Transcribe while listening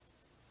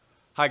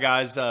Hi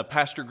guys,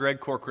 Pastor Greg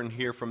Corcoran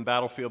here from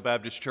Battlefield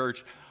Baptist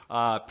Church.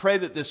 Pray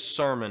that this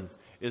sermon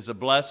is a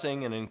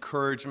blessing, an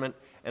encouragement,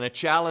 and a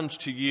challenge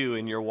to you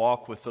in your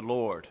walk with the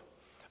Lord.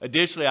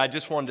 Additionally, I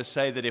just wanted to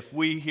say that if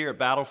we here at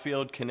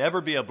Battlefield can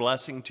ever be a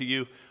blessing to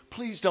you,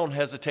 please don't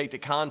hesitate to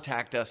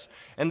contact us.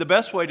 And the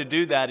best way to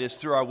do that is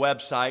through our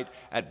website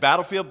at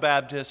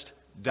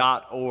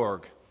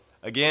battlefieldbaptist.org.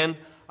 Again,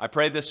 I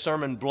pray this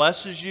sermon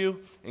blesses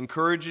you,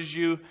 encourages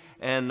you,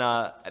 and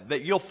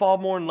that you'll fall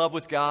more in love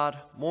with God,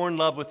 more in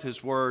love with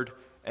His Word,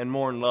 and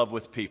more in love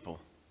with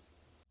people.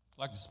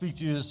 I'd like to speak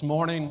to you this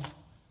morning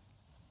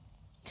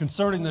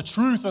concerning the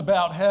truth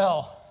about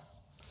hell.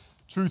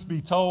 Truth be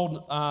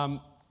told,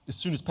 as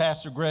soon as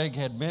Pastor Greg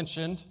had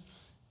mentioned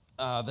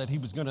that he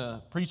was going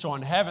to preach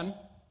on heaven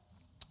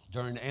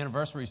during the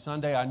anniversary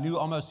Sunday, I knew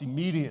almost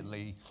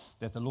immediately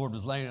that the Lord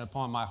was laying it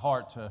upon my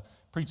heart to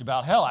preach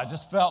about hell. I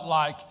just felt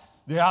like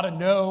they ought to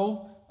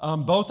know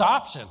both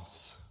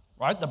options.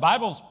 Right? The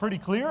Bible's pretty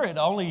clear. It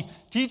only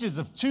teaches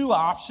of two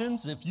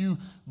options. If you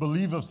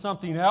believe of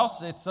something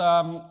else, it's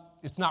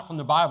not from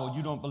the Bible.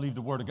 You don't believe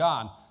the Word of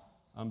God,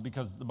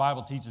 because the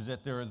Bible teaches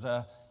that there is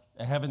a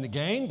heaven to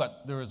gain,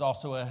 but there is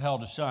also a hell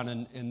to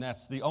shun, and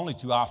that's the only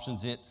two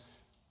options it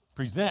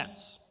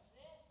presents.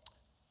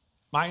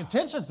 My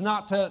intention's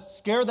not to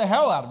scare the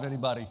hell out of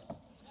anybody.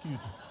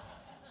 Excuse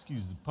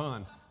the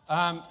pun.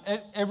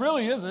 It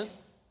really isn't.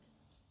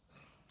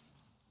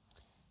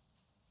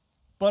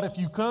 But if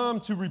you come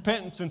to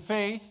repentance and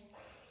faith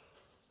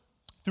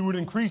through an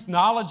increased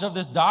knowledge of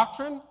this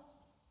doctrine,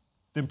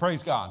 then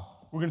praise God.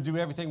 We're going to do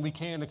everything we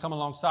can to come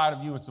alongside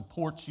of you and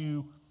support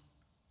you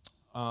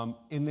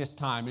in this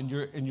time, in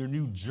your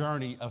new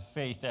journey of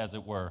faith, as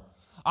it were.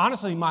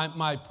 Honestly,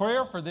 my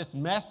prayer for this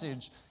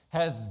message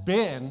has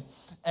been,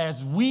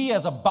 as we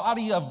as a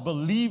body of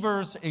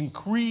believers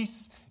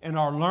increase in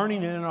our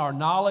learning and in our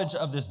knowledge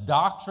of this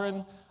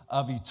doctrine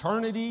of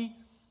eternity,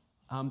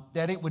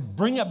 that it would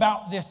bring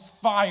about this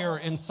fire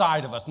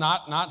inside of us.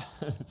 Not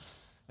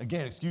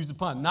again, excuse the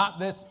pun, not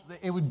this,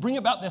 it would bring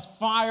about this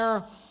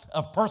fire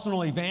of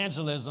personal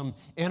evangelism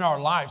in our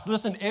lives.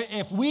 Listen,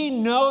 if we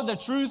know the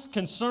truth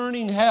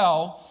concerning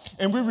hell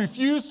and we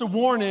refuse to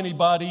warn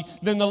anybody,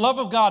 then the love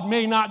of God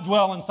may not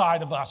dwell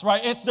inside of us, right?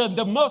 It's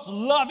the most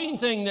loving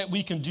thing that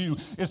we can do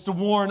is to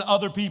warn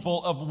other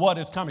people of what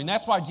is coming.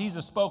 That's why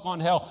Jesus spoke on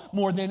hell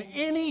more than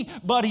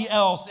anybody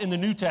else in the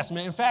New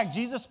Testament. In fact,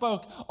 Jesus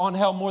spoke on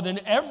hell more than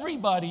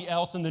everybody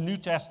else in the New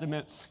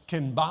Testament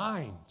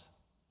combined.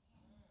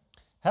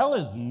 Hell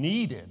is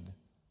needed.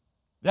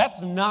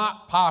 That's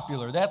not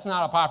popular. That's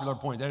not a popular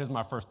point. That is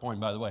my first point,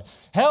 by the way.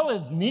 Hell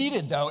is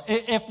needed, though.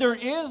 If there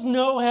is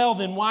no hell,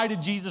 then why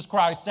did Jesus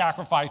Christ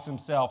sacrifice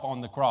himself on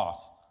the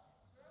cross?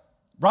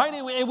 Right?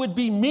 It would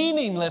be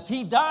meaningless.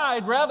 He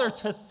died rather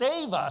to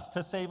save us.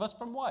 To save us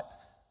from what?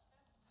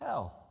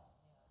 Hell.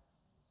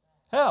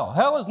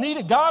 Hell is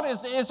needed. God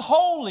is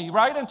holy,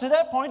 right? And to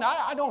that point,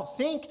 I don't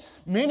think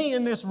many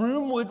in this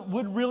room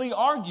would really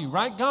argue,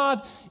 right?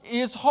 God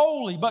is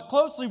holy, but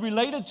closely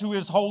related to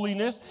his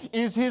holiness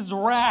is his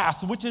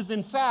wrath, which is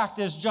in fact,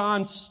 as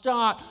John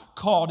Stott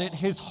called it,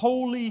 his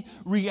holy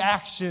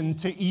reaction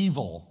to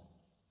evil.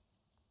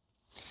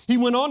 He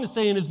went on to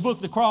say in his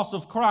book, The Cross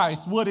of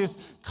Christ, what is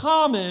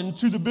common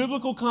to the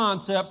biblical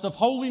concepts of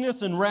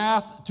holiness and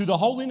wrath, to the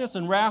holiness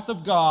and wrath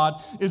of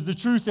God, is the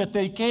truth that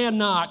they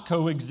cannot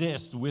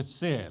coexist with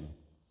sin.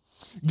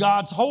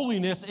 God's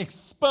holiness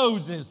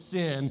exposes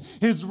sin.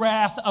 His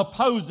wrath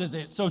opposes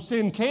it. So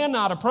sin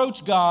cannot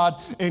approach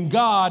God, and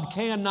God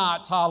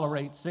cannot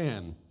tolerate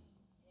sin.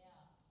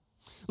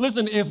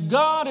 Listen, if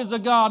God is a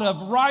God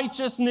of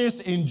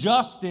righteousness and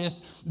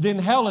justice, then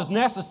hell is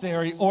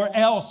necessary, or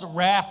else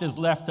wrath is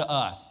left to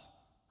us.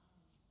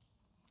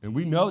 And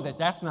we know that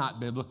that's not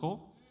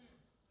biblical,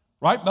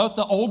 right? Both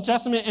the Old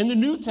Testament and the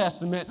New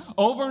Testament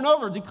over and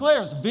over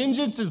declares,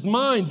 vengeance is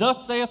mine,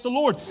 thus saith the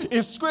Lord.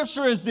 If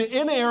Scripture is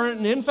the inerrant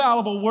and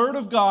infallible Word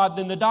of God,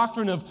 then the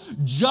doctrine of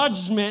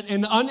judgment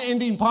and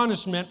unending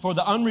punishment for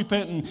the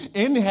unrepentant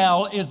in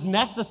hell is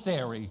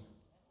necessary.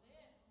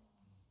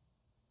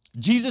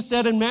 Jesus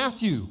said in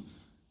Matthew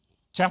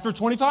chapter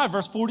 25,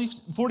 verse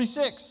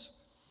 46,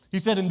 he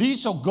said, and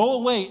these shall go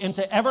away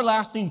into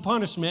everlasting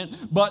punishment,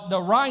 but the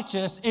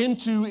righteous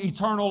into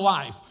eternal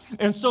life.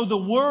 And so the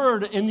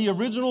word in the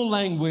original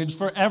language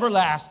for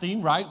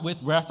everlasting, right,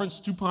 with reference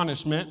to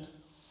punishment,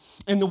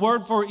 and the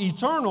word for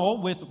eternal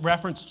with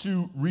reference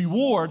to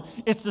reward,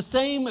 it's the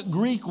same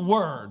Greek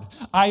word,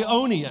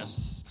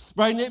 aionios.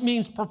 Right, and it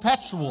means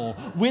perpetual,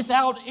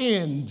 without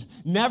end,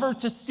 never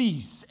to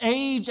cease,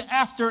 age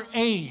after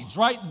age,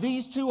 right?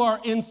 These two are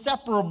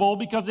inseparable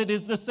because it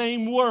is the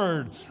same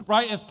word,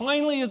 right? As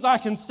plainly as I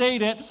can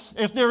state it,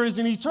 if there is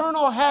an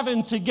eternal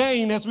heaven to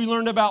gain, as we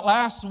learned about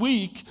last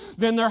week,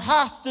 then there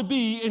has to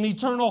be an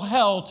eternal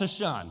hell to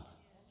shun.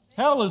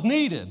 Hell is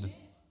needed,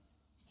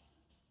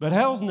 but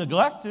hell's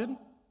neglected.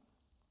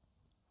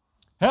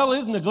 Hell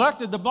is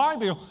neglected.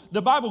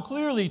 The Bible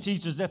clearly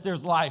teaches that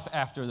there's life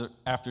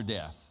after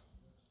death.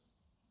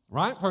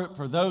 Right?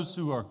 For those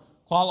who are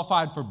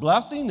qualified for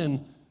blessing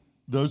and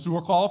those who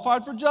are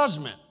qualified for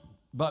judgment.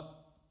 But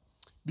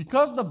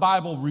because the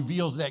Bible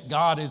reveals that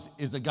God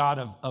is a God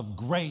of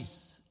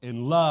grace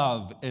and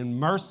love and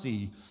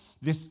mercy,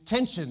 this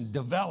tension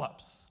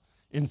develops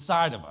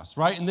inside of us,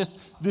 right? And there's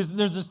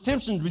this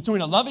tension between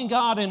a loving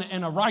God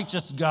and a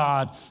righteous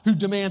God who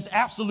demands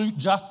absolute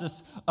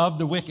justice of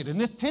the wicked. And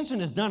this tension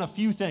has done a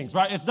few things,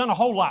 right? It's done a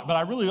whole lot, but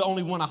I really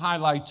only want to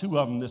highlight two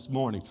of them this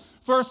morning.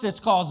 First, it's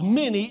caused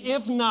many,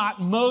 if not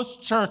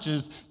most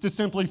churches to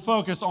simply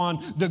focus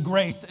on the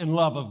grace and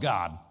love of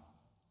God.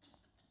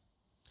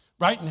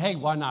 Right? And hey,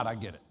 why not? I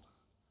get it.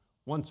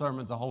 One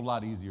sermon's a whole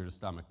lot easier to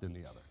stomach than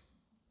the other.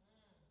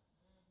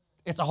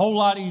 It's a whole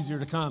lot easier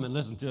to come and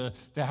listen to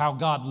how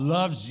God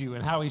loves you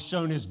and how he's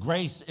shown his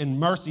grace and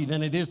mercy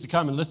than it is to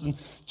come and listen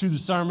to the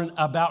sermon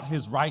about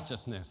his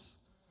righteousness.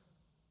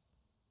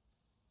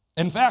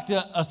 In fact,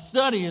 a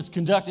study is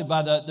conducted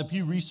by the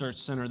Pew Research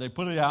Center. They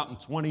put it out in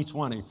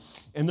 2020.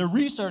 And the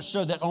research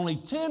showed that only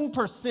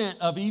 10%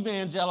 of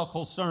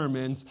evangelical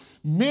sermons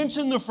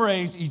mention the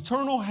phrase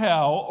eternal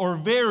hell or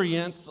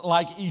variants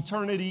like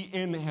eternity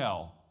in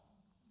hell.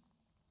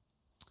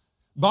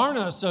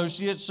 Barna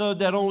Associates showed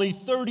that only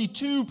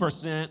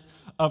 32%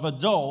 of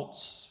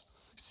adults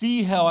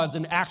see hell as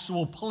an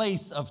actual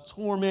place of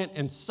torment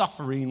and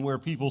suffering where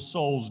people's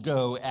souls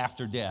go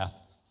after death.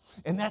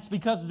 And that's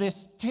because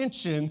this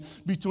tension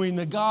between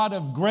the God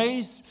of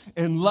grace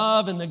and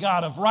love and the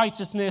God of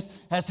righteousness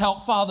has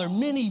helped father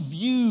many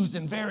views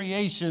and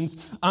variations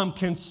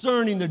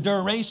concerning the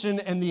duration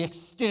and the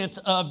extent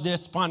of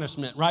this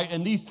punishment, right?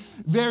 And these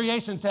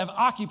variations have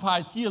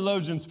occupied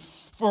theologians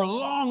for a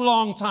long,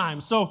 long time.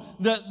 So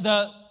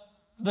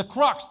the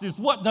crux is,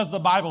 what does the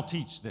Bible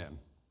teach then?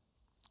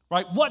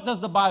 Right? What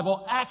does the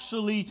Bible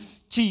actually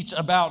teach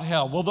about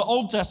hell? Well, the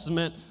Old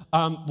Testament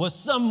was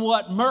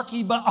somewhat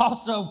murky, but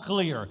also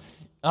clear.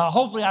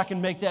 Hopefully I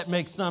can make that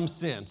make some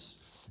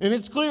sense. And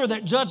it's clear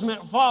that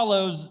judgment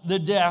follows the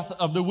death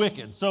of the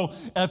wicked. So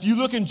if you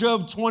look in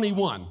Job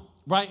 21,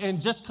 right,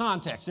 and just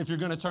context, if you're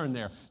going to turn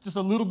there, just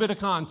a little bit of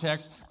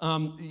context,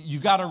 you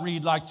got to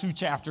read like 2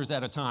 chapters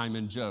at a time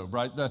in Job,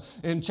 right?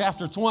 In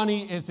chapter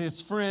 20 is his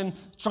friend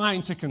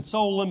trying to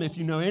console him. If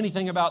you know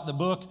anything about the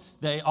book,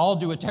 they all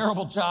do a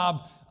terrible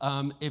job.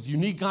 If you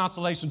need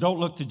consolation, don't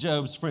look to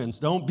Job's friends.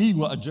 Don't be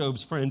a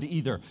Job's friend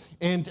either.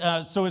 And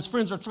so his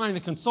friends are trying to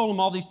console him,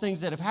 all these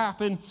things that have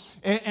happened.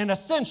 And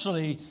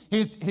essentially,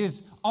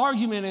 his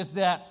argument is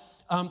that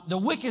the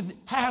wicked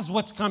has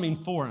what's coming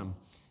for him.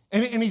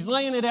 And he's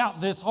laying it out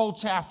this whole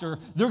chapter.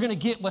 They're going to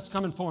get what's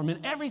coming for them.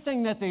 And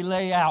everything that they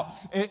lay out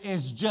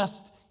is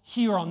just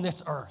here on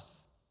this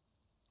earth,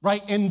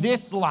 right? In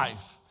this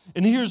life.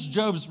 And here's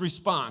Job's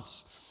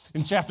response.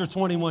 In chapter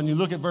 21, you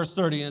look at verse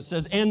 30, and it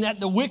says, "And that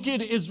the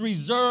wicked is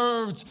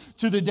reserved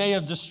to the day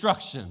of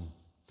destruction.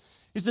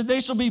 He said,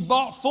 they shall be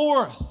brought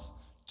forth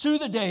to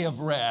the day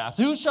of wrath.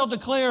 Who shall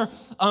declare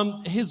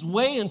his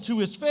way unto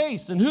his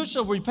face? And who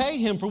shall repay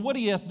him for what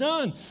he hath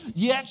done?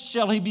 Yet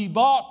shall he be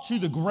brought to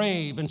the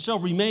grave, and shall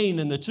remain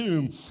in the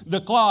tomb.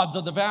 The clods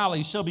of the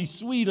valley shall be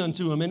sweet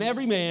unto him, and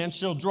every man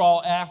shall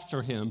draw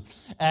after him,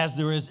 as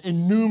there is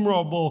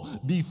innumerable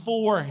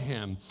before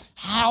him.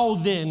 How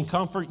then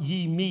comfort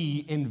ye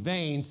me in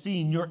vain,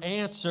 seeing your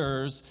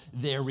answers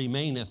there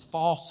remaineth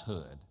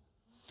falsehood?"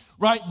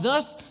 Right?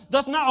 Thus,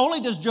 not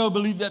only does Job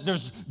believe that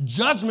there's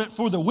judgment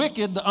for the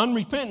wicked, the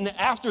unrepentant,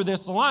 after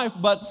this life,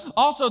 but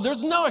also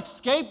there's no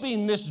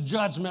escaping this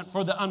judgment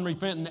for the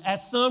unrepentant,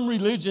 as some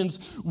religions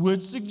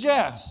would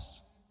suggest.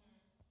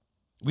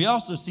 We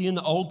also see in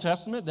the Old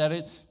Testament that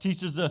it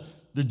teaches the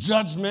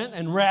judgment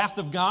and wrath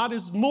of God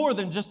is more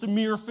than just a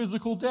mere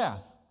physical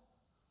death.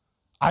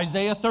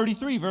 Isaiah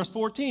 33, verse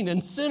 14,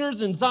 "And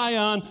sinners in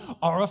Zion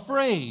are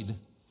afraid.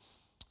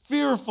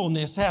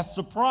 Fearfulness has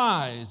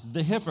surprised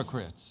the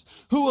hypocrites.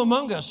 Who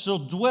among us shall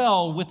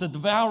dwell with the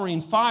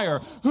devouring fire?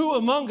 Who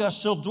among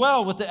us shall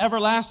dwell with the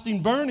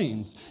everlasting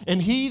burnings?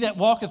 And he that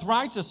walketh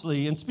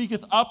righteously and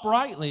speaketh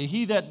uprightly,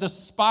 he that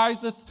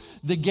despiseth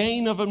the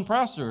gain of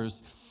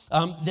oppressors,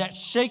 that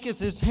shaketh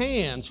his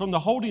hands from the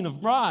holding of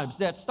bribes,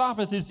 that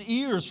stoppeth his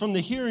ears from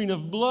the hearing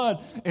of blood,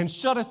 and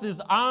shutteth his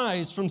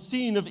eyes from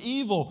seeing of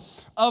evil,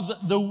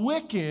 of the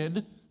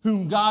wicked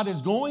whom God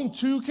is going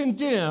to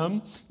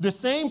condemn." The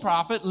same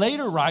prophet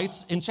later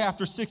writes in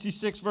chapter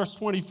 66, verse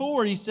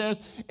 24, he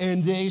says,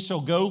 "And they shall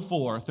go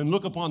forth and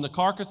look upon the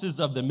carcasses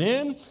of the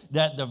men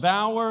that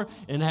devour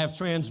and have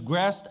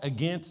transgressed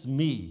against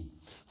me.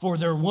 For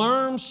their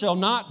worms shall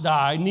not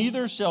die,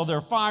 neither shall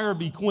their fire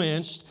be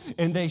quenched,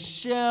 and they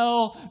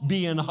shall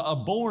be an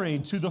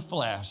abhorring to the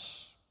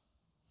flesh."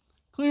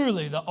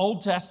 Clearly, the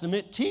Old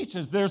Testament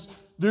teaches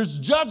there's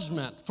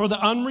judgment for the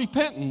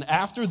unrepentant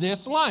after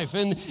this life,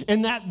 and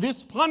that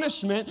this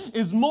punishment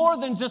is more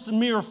than just a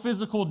mere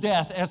physical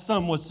death, as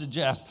some would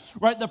suggest,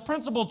 right? The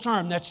principal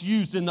term that's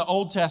used in the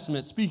Old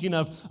Testament, speaking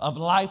of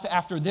life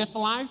after this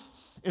life,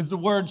 is the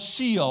word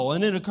Sheol,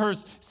 and it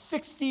occurs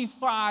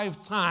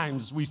 65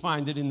 times. We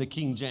find it in the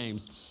King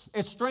James.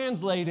 It's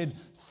translated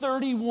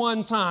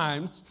 31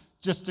 times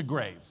just to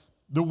grave,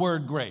 the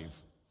word grave.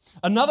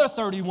 Another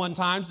 31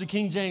 times, the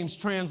King James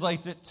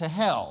translates it to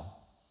hell.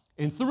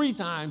 and 3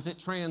 times it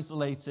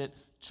translates it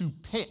to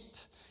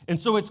pit. And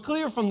so it's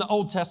clear from the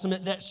Old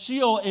Testament that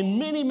Sheol in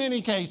many,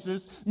 many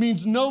cases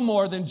means no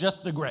more than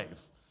just the grave.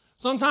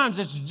 Sometimes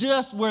it's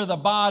just where the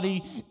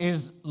body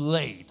is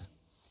laid.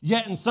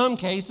 Yet in some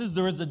cases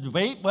there is a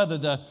debate whether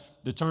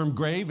the term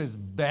grave is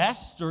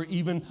best or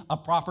even a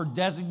proper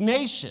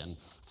designation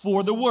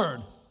for the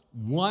word.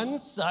 One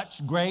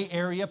such gray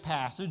area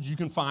passage you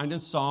can find in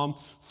Psalm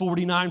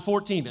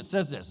 49:14. It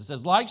says this. It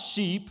says, like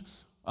sheep,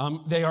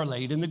 they are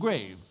laid in the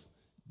grave.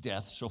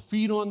 Death shall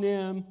feed on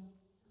them,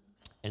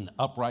 and the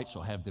upright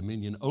shall have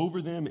dominion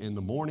over them in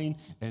the morning,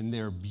 and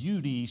their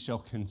beauty shall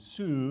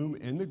consume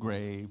in the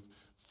grave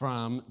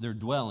from their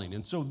dwelling.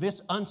 And so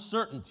this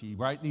uncertainty,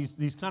 right,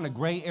 these kind of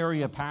gray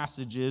area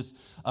passages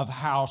of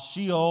how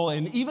Sheol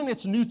and even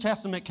its New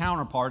Testament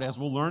counterpart, as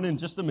we'll learn in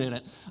just a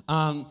minute,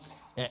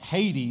 at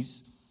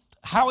Hades,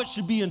 how it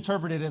should be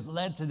interpreted has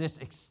led to this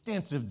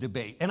extensive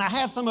debate. And I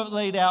had some of it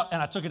laid out,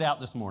 and I took it out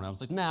this morning. I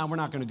was like, we're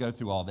not going to go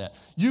through all that.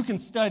 You can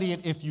study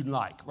it if you'd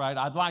like, right?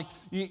 I'd like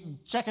you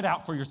check it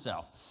out for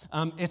yourself.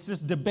 It's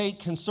this debate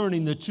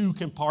concerning the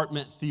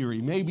 2-compartment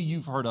theory. Maybe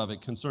you've heard of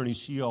it concerning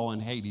Sheol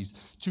and Hades,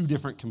 2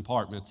 different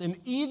compartments. In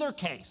either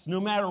case,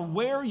 no matter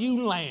where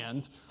you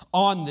land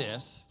on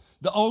this,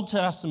 the Old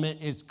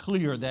Testament is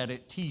clear that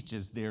it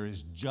teaches there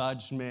is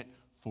judgment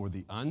for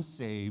the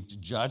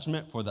unsaved,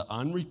 judgment for the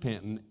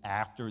unrepentant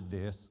after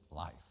this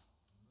life.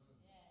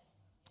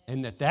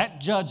 And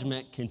that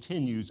judgment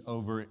continues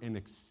over an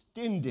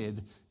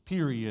extended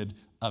period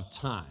of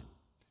time.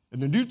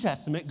 And the New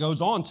Testament goes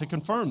on to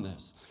confirm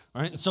this.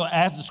 Right? So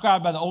as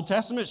described by the Old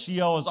Testament,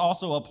 Sheol is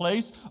also a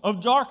place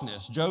of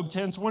darkness. Job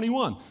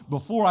 10:21.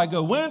 Before I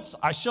go whence,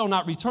 I shall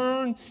not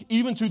return,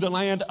 even to the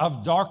land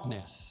of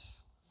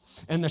darkness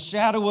and the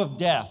shadow of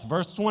death.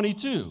 Verse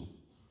 22.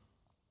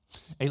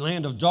 A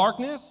land of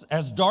darkness,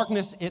 as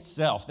darkness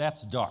itself,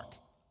 that's dark.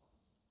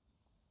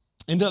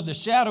 And of the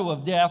shadow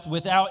of death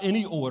without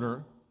any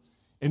order,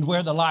 and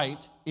where the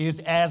light is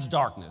as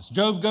darkness.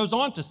 Job goes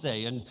on to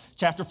say in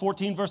chapter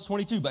 14, verse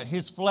 22, but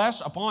his flesh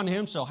upon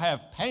him shall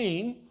have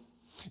pain,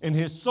 and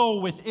his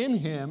soul within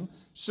him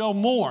shall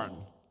mourn.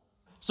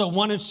 So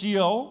one in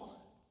Sheol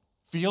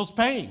feels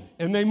pain,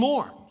 and they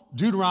mourn.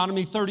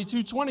 Deuteronomy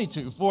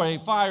 32:22, for a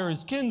fire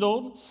is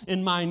kindled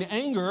in mine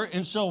anger,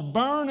 and shall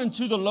burn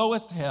into the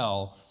lowest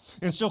hell,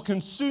 and shall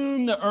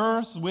consume the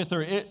earth with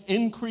her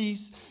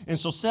increase, and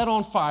shall set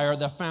on fire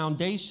the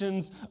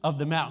foundations of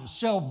the mountains.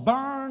 Shall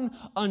burn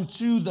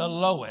unto the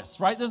lowest,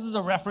 right? This is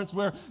a reference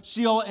where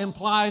Sheol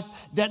implies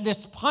that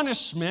this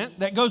punishment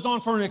that goes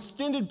on for an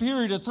extended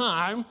period of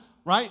time,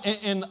 right,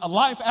 in a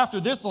life after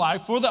this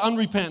life for the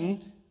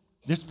unrepentant,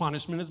 this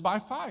punishment is by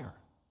fire.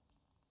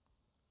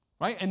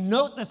 Right? And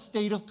note the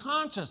state of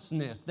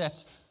consciousness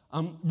that's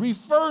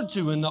referred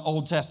to in the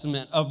Old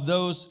Testament of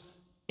those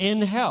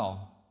in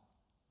hell.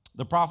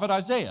 The prophet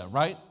Isaiah,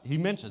 right? He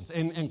mentions,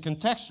 and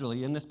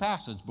contextually in this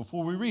passage,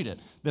 before we read it,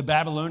 the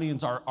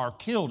Babylonians are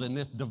killed in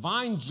this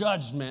divine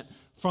judgment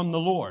from the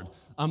Lord.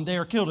 They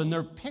are killed, and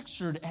they're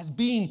pictured as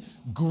being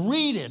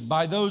greeted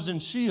by those in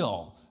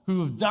Sheol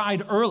who have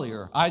died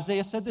earlier.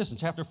 Isaiah said this in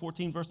chapter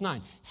 14, verse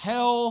 9.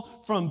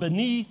 Hell from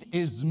beneath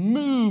is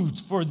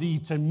moved for thee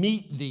to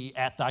meet thee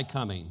at thy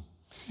coming.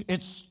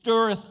 It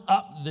stirreth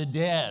up the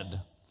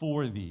dead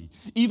for thee,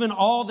 even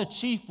all the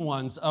chief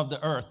ones of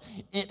the earth.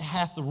 It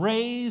hath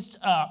raised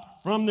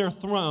up from their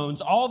thrones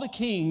all the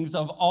kings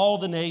of all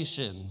the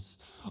nations.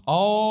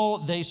 All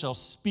they shall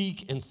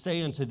speak and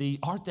say unto thee,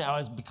 art thou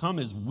as become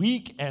as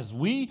weak as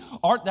we?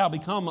 Art thou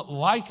become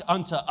like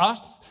unto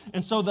us?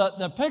 And so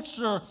the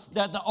picture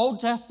that the Old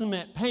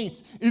Testament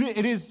paints,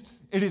 it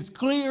is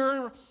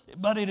clear,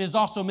 but it is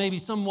also maybe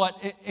somewhat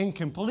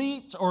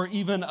incomplete or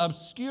even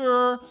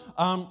obscure,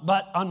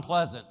 but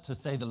unpleasant to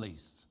say the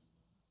least.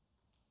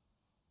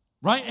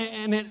 Right?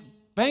 And it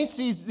paints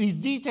these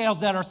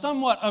details that are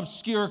somewhat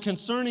obscure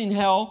concerning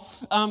hell,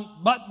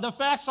 but the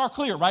facts are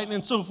clear, right?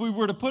 And so if we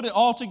were to put it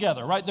all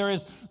together, right, there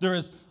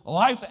is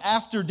life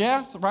after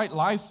death, right?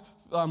 Life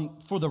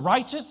for the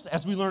righteous,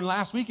 as we learned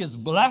last week, is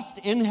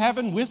blessed in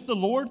heaven with the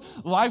Lord.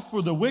 Life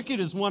for the wicked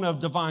is one of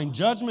divine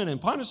judgment and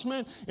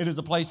punishment. It is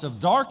a place of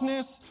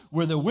darkness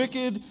where the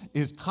wicked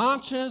is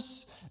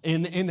conscious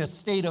in a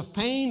state of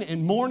pain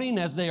and mourning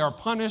as they are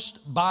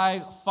punished by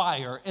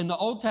fire. And the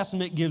Old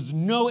Testament gives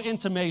no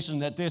intimation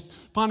that this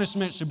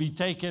punishment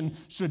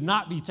should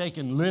not be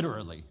taken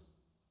literally,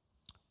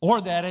 or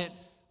that it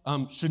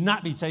should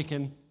not be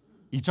taken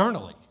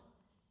eternally.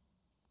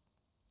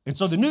 And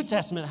so the New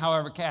Testament,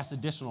 however, casts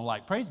additional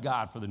light. Praise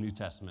God for the New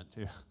Testament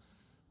too.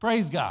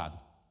 Praise God.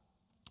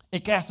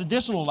 It casts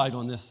additional light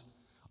on this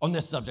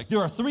subject. There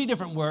are 3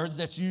 different words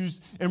that's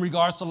used in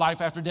regards to life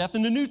after death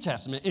in the New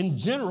Testament. In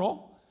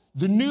general,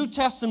 the New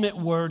Testament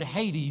word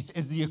Hades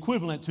is the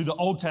equivalent to the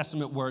Old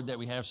Testament word that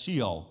we have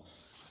Sheol.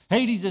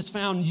 Hades is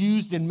found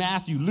used in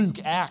Matthew, Luke,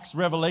 Acts,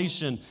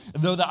 Revelation,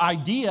 though the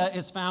idea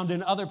is found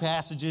in other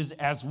passages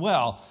as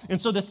well. And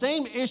so the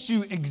same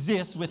issue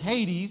exists with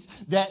Hades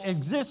that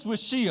exists with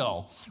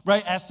Sheol,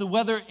 right? As to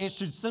whether it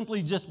should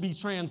simply just be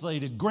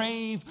translated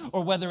grave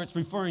or whether it's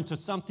referring to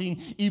something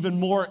even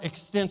more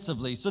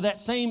extensively. So that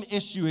same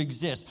issue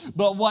exists.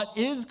 But what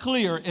is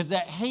clear is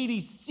that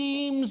Hades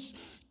seems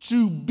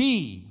to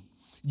be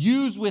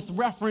used with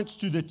reference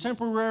to the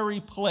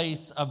temporary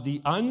place of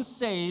the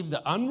unsaved,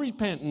 the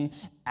unrepentant,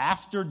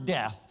 after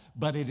death,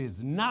 but it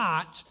is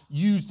not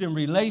used in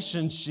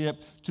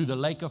relationship to the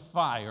lake of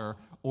fire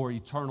or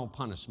eternal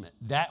punishment.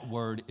 That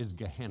word is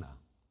Gehenna.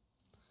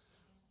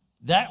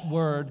 That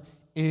word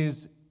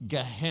is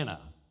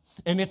Gehenna.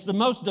 And it's the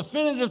most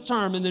definitive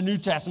term in the New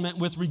Testament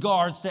with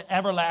regards to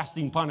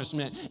everlasting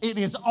punishment. It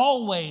is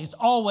always,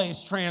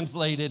 always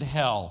translated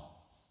hell.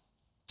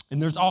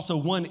 And there's also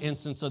one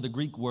instance of the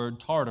Greek word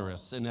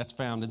Tartarus, and that's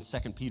found in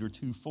 2 Peter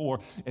 2:4,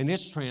 and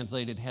it's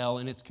translated hell,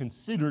 and it's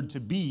considered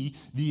to be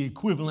the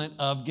equivalent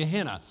of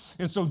Gehenna.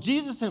 And so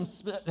Jesus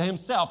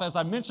himself, as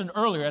I mentioned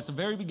earlier at the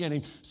very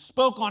beginning,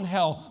 spoke on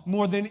hell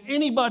more than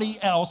anybody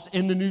else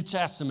in the New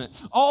Testament.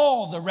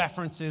 All the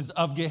references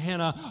of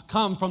Gehenna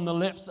come from the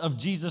lips of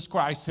Jesus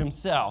Christ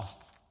himself.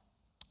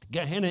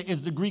 Gehenna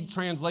is the Greek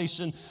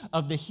translation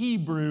of the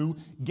Hebrew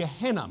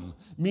Gehinnom,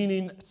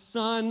 meaning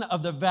son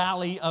of the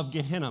valley of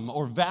Gehinnom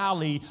or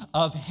valley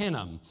of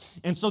Hinnom.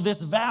 And so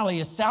this valley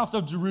is south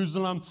of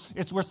Jerusalem.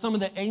 It's where some of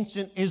the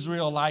ancient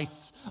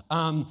Israelites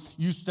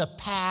used to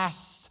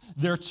pass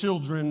their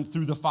children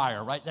through the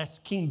fire, right? That's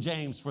King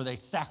James, where they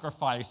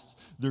sacrificed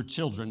their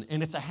children.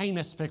 And it's a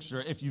heinous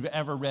picture if you've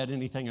ever read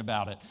anything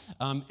about it.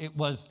 It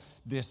was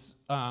this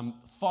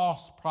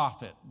false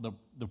prophet,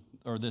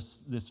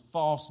 this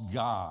false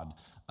god,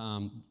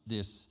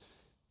 this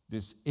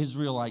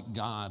Israelite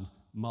god,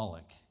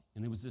 Moloch.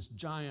 And it was this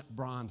giant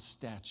bronze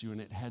statue, and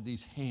it had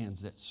these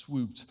hands that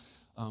swooped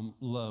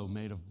low,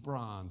 made of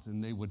bronze,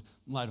 and they would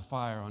light a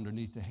fire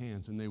underneath the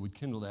hands, and they would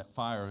kindle that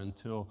fire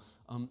until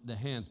the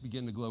hands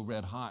began to glow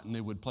red hot, and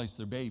they would place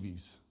their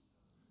babies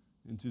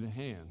into the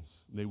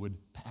hands. They would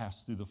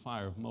pass through the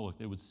fire of Moloch.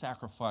 They would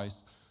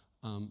sacrifice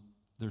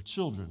their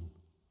children,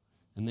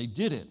 and they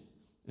did it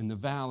in the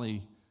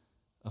valley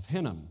of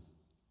Hinnom.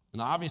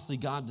 And obviously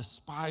God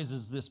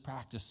despises this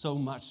practice so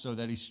much so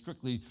that he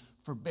strictly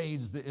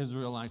forbids the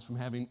Israelites from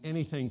having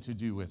anything to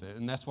do with it.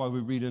 And that's why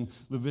we read in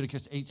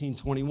Leviticus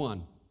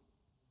 18:21,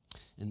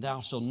 and thou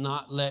shalt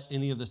not let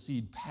any of the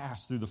seed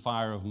pass through the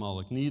fire of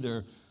Moloch,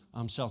 neither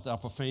shalt thou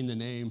profane the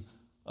name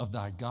of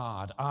thy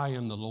God. I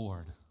am the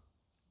Lord.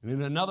 And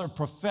in another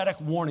prophetic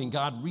warning,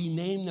 God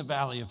renamed the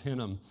valley of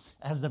Hinnom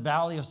as the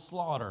valley of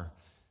slaughter.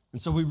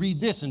 And so we read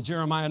this in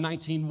Jeremiah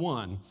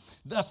 19:1.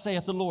 Thus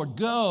saith the Lord,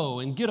 go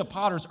and get a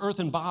potter's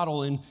earthen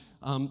bottle and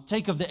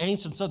take of the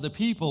ancients of the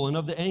people and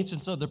of the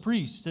ancients of the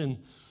priests and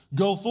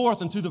go forth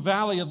into the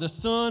valley of the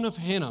son of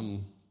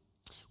Hinnom,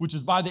 which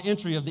is by the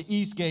entry of the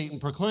east gate, and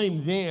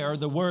proclaim there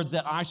the words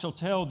that I shall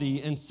tell thee,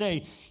 and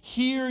say,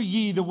 hear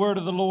ye the word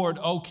of the Lord,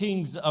 O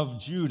kings of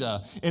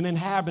Judah and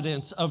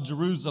inhabitants of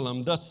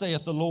Jerusalem. Thus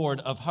saith the Lord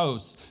of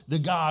hosts, the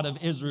God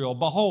of Israel.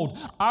 Behold,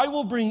 I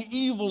will bring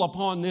evil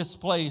upon this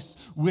place,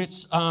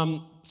 which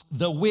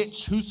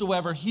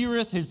whosoever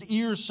heareth his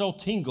ears shall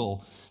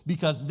tingle,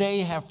 because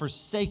they have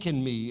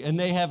forsaken me, and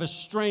they have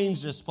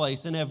estranged this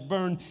place, and have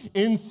burned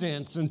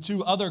incense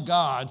unto other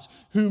gods,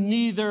 whom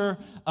neither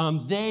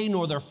they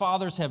nor their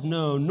fathers have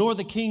known, nor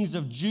the kings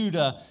of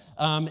Judah,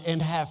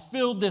 and have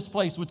filled this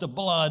place with the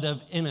blood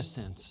of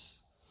innocents.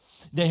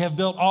 They have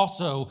built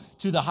also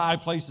to the high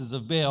places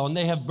of Baal, and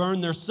they have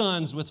burned their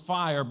sons with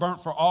fire, burnt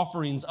for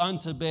offerings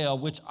unto Baal,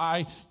 which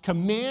I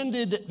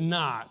commanded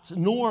not,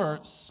 nor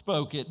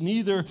spoke it,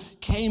 neither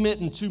came it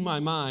into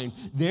my mind.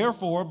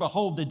 Therefore,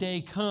 behold, the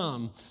day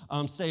come,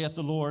 saith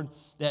the Lord,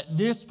 that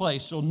this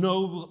place shall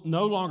no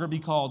longer be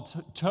called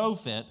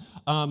Tophet,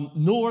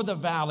 nor the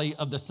valley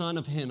of the son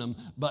of Hinnom,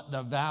 but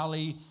the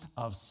valley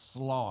of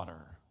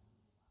slaughter.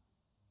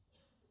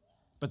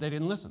 But they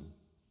didn't listen.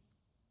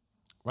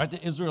 Right?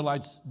 The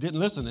Israelites didn't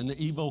listen, and the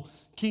evil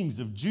kings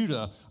of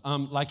Judah,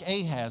 like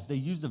Ahaz, they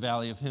used the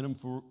valley of Hinnom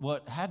for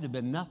what had to have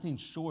been nothing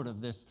short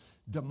of this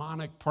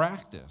demonic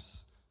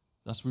practice.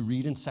 Thus we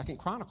read in 2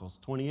 Chronicles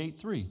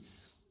 28:3.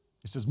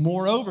 It says,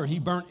 moreover, he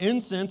burnt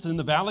incense in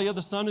the valley of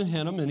the son of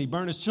Hinnom, and he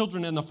burnt his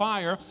children in the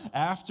fire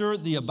after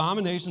the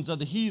abominations of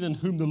the heathen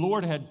whom the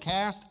Lord had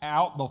cast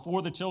out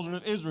before the children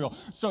of Israel.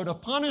 So to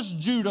punish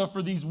Judah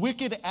for these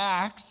wicked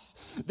acts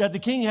that the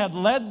king had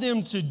led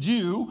them to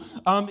do,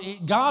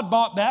 God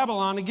brought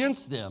Babylon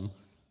against them,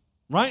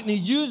 right? And he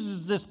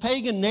uses this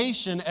pagan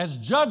nation as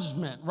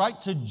judgment,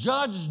 right, to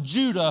judge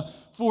Judah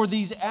for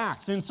these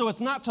acts. And so it's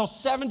not till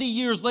 70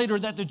 years later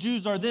that the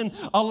Jews are then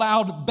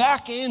allowed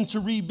back in to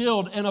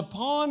rebuild. And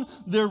upon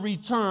their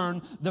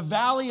return, the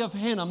valley of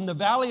Hinnom, the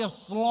valley of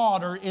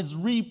slaughter, is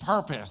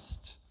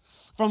repurposed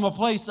from a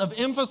place of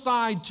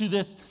infanticide to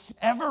this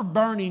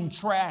ever-burning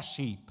trash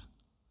heap.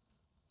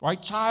 Right?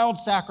 Child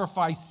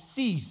sacrifice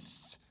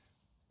ceased,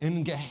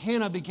 and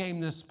Gehenna became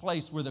this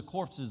place where the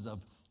corpses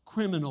of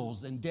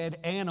criminals and dead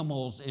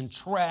animals and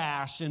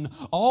trash and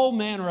all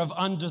manner of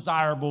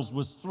undesirables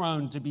was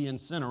thrown to be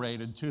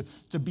incinerated,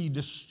 to be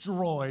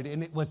destroyed,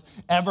 and it was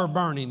ever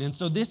burning. And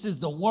so this is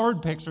the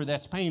word picture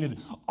that's painted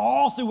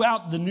all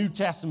throughout the New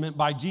Testament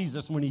by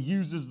Jesus when he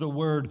uses the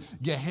word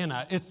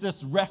Gehenna. It's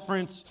this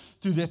reference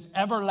to this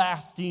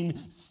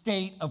everlasting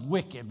state of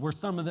wicked where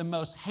some of the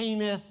most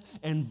heinous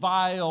and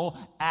vile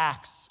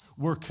acts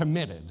were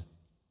committed.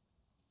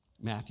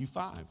 Matthew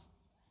 5.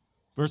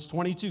 Verse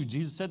 22,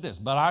 Jesus said this,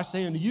 "But I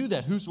say unto you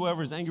that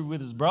whosoever is angry with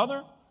his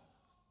brother,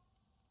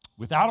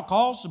 without a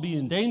cause shall be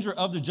in danger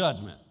of the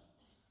judgment.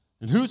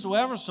 And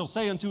whosoever shall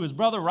say unto his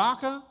brother,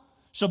 Raca,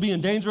 shall be in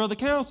danger of the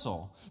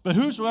council. But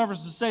whosoever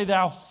shall say,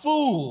 thou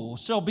fool,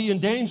 shall be in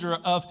danger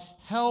of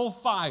hell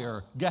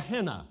fire,"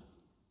 Gehenna.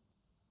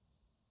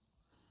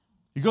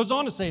 He goes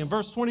on to say in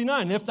verse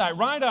 29, "If thy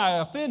right eye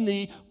offend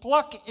thee,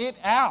 pluck it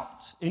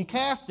out and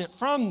cast it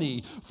from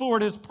thee. For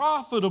it is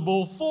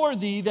profitable for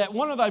thee that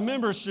one of thy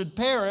members should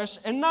perish,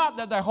 and not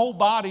that thy whole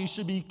body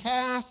should be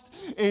cast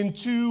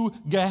into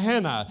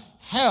Gehenna,"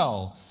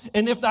 hell.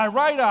 "And if thy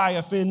right eye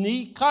offend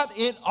thee, cut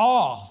it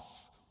off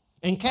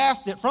and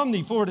cast it from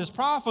thee. For it is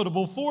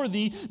profitable for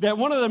thee that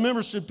one of the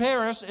members should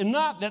perish, and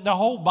not that the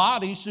whole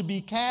body should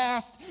be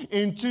cast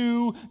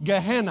into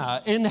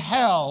Gehenna," in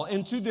hell,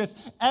 into this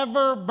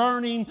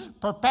ever-burning,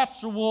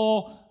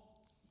 perpetual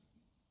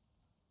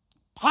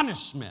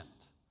punishment,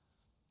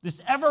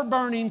 this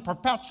ever-burning,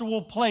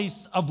 perpetual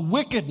place of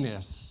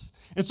wickedness.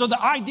 And so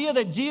the idea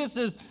that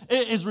Jesus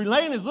is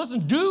relaying is,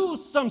 listen, do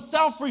some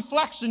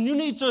self-reflection. You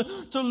need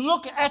to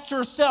look at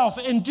yourself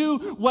and do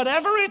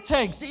whatever it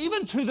takes,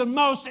 even to the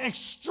most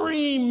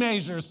extreme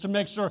measures, to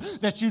make sure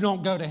that you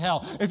don't go to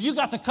hell. If you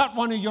got to cut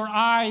one of your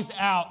eyes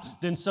out,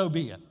 then so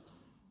be it.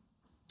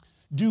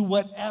 Do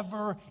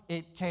whatever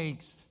it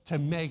takes to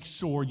make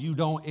sure you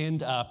don't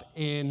end up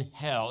in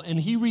hell. And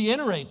he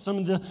reiterates some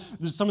of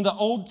the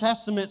Old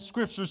Testament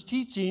scriptures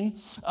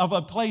teaching of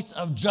a place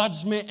of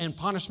judgment and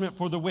punishment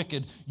for the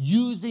wicked,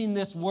 using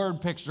this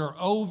word picture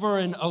over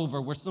and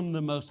over where some of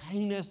the most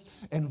heinous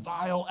and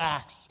vile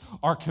acts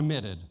are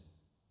committed.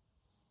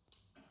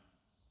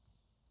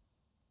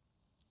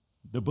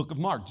 The book of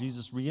Mark,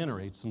 Jesus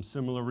reiterates some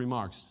similar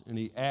remarks, and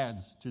he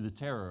adds to the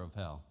terror of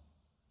hell.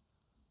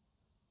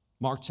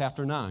 Mark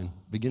chapter 9,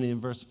 beginning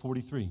in verse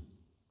 43.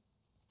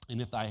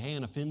 "And if thy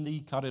hand offend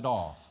thee, cut it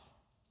off.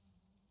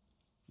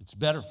 It's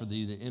better for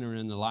thee to enter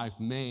into life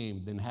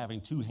maimed than having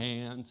two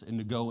hands and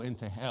to go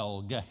into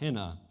hell,"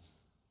 Gehenna,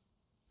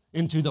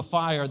 "into the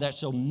fire that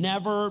shall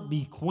never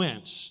be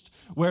quenched,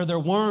 where their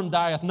worm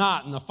dieth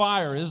not and the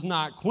fire is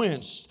not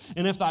quenched.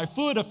 And if thy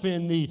foot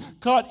offend thee,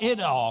 cut it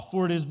off.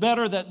 For it is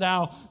better that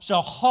thou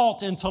shalt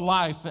halt into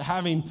life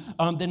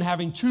than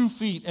having 2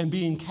 feet and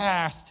being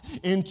cast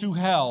into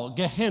hell,"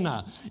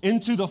 Gehenna,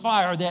 "into the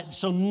fire that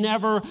shall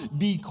never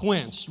be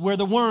quenched, where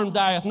the worm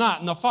dieth not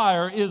and the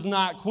fire is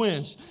not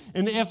quenched.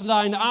 And if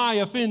thine eye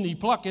offend thee,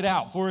 pluck it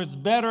out. For it's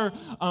better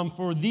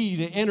for thee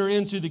to enter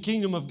into the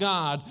kingdom of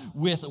God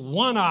with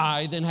one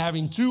eye than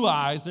having 2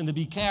 eyes, and to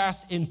be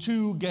cast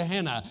into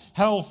Gehenna,"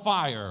 hell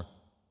fire,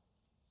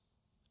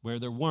 "where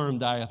the worm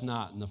dieth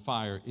not and the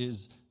fire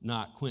is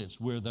not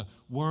quenched." Where the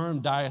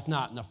worm dieth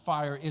not and the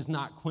fire is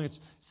not quenched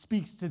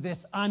speaks to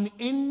this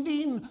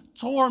unending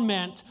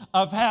torment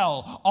of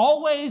hell,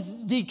 always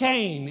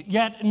decaying,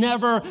 yet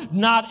never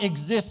not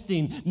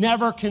existing,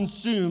 never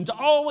consumed,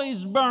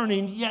 always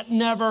burning, yet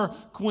never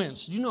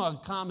quenched. You know, a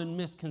common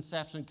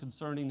misconception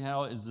concerning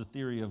hell is the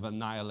theory of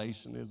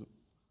annihilationism,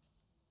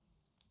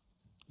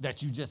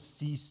 that you just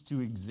cease to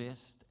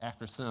exist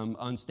after some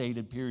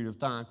unstated period of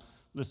time.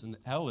 Listen,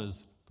 hell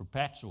is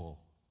perpetual,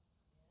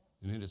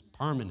 and it is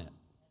permanent.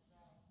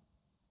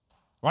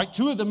 Right?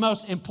 2 of the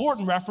most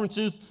important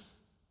references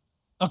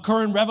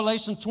occur in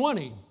Revelation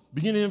 20,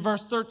 beginning in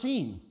verse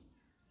 13.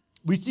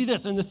 We see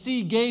this: "And the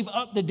sea gave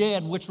up the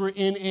dead which were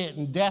in it,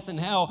 and death and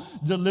hell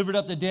delivered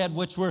up the dead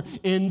which were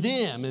in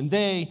them. And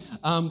they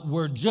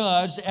were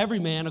judged, every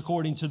man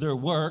according to their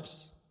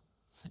works.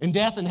 And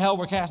death and hell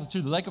were cast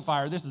into the lake of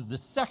fire." This is the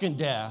second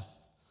death.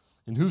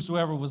 "And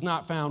whosoever was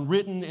not found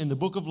written in the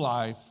book of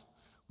life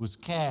was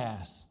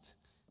cast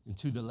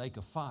into the lake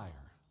of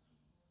fire."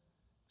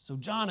 So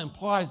John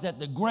implies that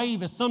the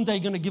grave is someday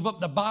going to give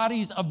up the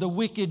bodies of the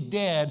wicked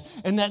dead,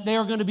 and that they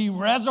are going to be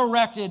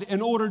resurrected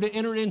in order to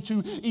enter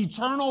into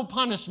eternal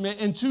punishment,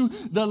 into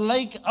the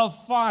lake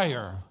of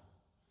fire.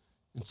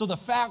 And so the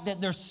fact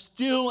that they're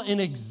still in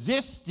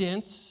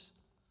existence,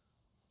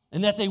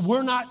 and that they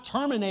were not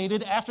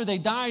terminated after they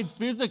died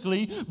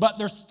physically, but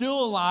they're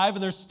still alive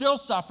and they're still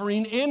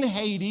suffering in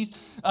Hades,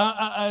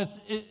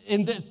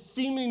 in this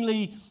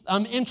seemingly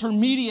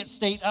intermediate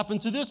state up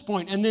until this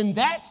point. And then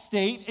that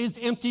state is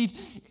emptied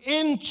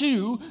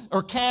into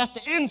or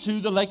cast into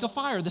the lake of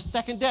fire, the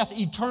second death,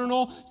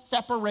 eternal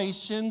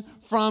separation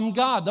from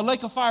God. The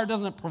lake of fire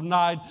doesn't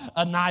provide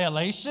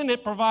annihilation.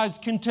 It provides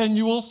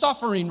continual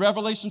suffering.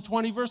 Revelation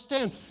 20, verse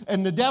 10.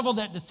 And the devil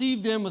that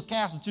deceived them was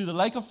cast into the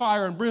lake of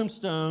fire and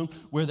brimstone,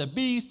 where the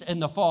beast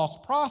and the false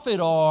prophet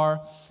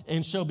are,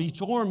 and shall be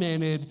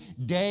tormented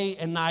day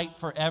and night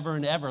forever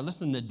and ever.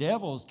 Listen, the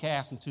devil is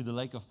cast into the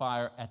lake of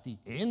fire at the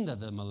end of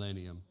the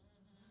millennium.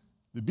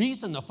 The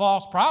beast and the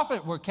false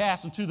prophet were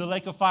cast into the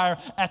lake of fire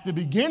at the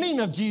beginning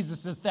of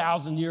Jesus'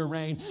 1,000-year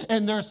reign,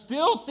 and they're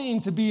still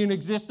seen to be in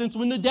existence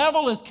when the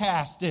devil is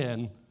cast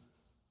in.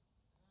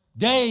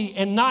 Day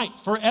and night,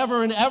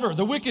 forever and ever.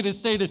 The wicked is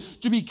stated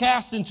to be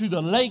cast into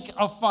the lake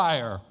of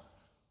fire.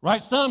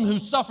 Right? Some who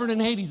suffered in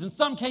Hades, in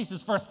some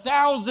cases for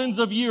thousands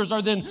of years,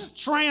 are then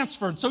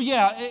transferred. So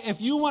yeah,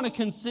 if you want to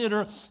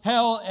consider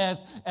hell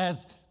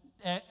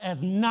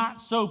as not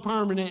so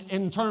permanent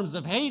in terms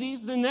of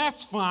Hades, then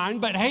that's fine.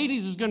 But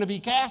Hades is going to be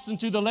cast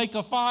into the lake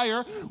of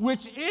fire,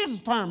 which is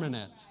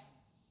permanent.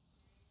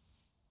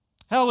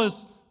 Hell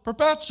is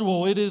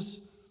perpetual. It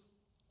is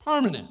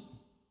permanent.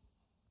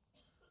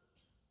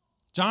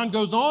 John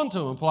goes on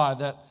to imply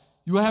that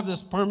you will have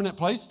this permanent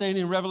place,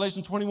 stating in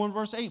Revelation 21,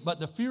 verse 8, but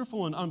the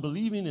fearful and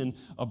unbelieving and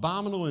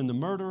abominable and the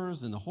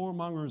murderers and the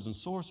whoremongers and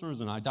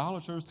sorcerers and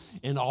idolaters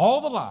and all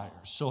the liars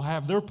shall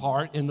have their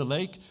part in the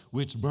lake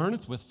which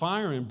burneth with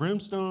fire and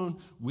brimstone,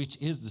 which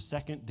is the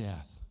second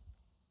death.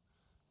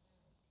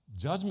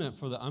 Judgment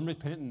for the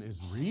unrepentant is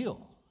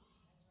real.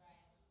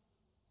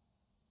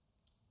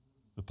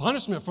 The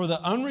punishment for the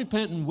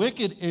unrepentant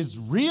wicked is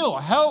real.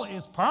 Hell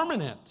is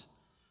permanent.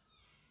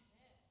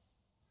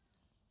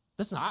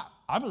 Listen,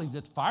 I believe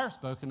that the fire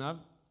spoken of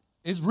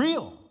is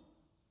real.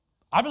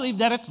 I believe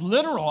that it's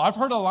literal. I've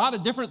heard a lot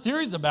of different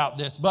theories about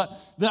this, but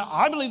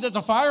I believe that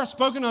the fire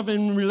spoken of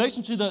in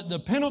relation to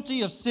the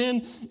penalty of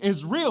sin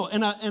is real.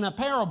 In a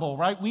parable,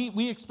 right,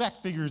 we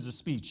expect figures of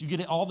speech. You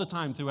get it all the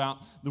time throughout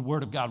the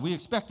Word of God. We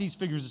expect these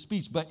figures of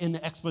speech, but in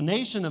the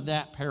explanation of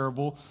that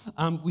parable,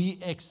 we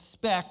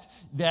expect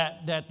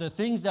that the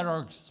things that are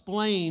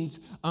explained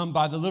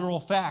by the literal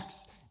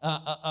facts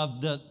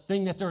of the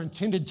thing that they're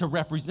intended to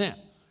represent.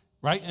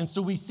 Right? And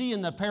so we see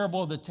in the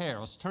parable of the tares,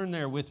 let's turn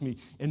there with me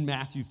in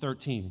Matthew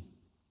 13.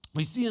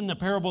 We see in the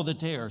parable of the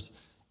tares,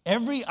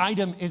 every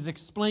item is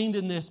explained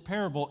in this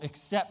parable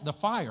except the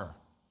fire.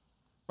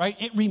 Right?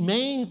 It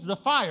remains the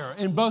fire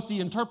in both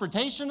the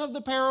interpretation of the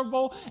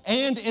parable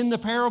and in the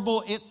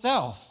parable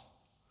itself.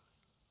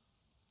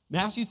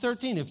 Matthew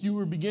 13, if you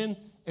were to begin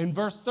in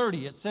verse 30,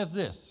 it says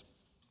this.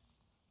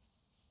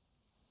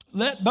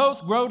 Let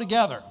both grow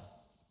together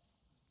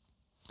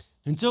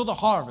until the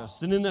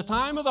harvest. And in the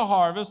time of the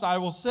harvest, I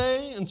will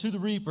say unto the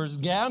reapers,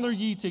 gather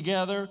ye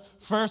together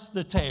first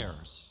the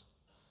tares,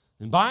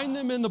 and bind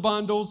them in the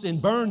bundles, and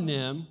burn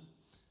them,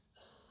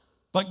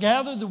 but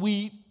gather the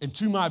wheat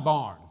into my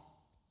barn.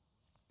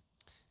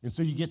 And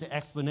so you get the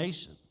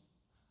explanation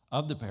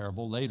of the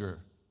parable later.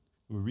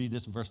 We read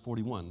this in verse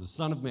 41. The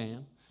Son of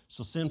Man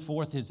shall send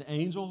forth his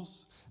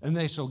angels, and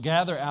they shall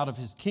gather out of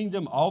his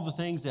kingdom all the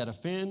things that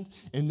offend,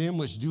 and them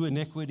which do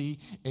iniquity,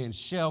 and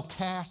shall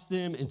cast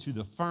them into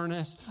the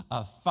furnace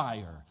of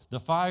fire. The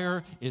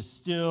fire is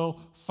still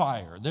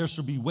fire. There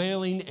shall be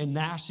wailing and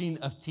gnashing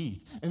of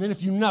teeth. And then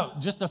if you note,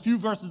 just a few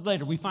verses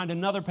later, we find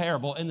another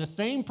parable, and the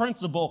same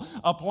principle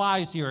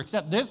applies here,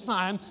 except this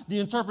time the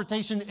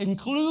interpretation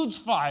includes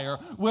fire,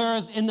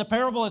 whereas in the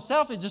parable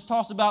itself, it just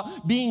talks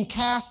about being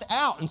cast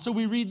out. And so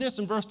we read this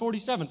in verse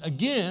 47.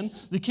 Again,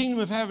 the kingdom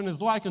of heaven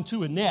is like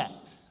unto a net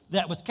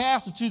that was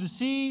cast into the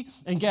sea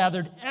and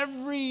gathered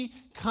every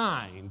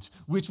kind,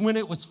 which when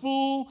it was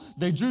full,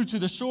 they drew to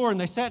the shore, and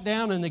they sat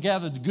down and they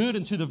gathered the good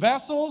into the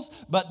vessels,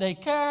 but they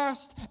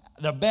cast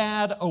the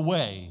bad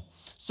away.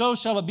 So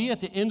shall it be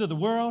at the end of the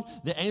world.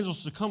 The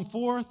angels shall come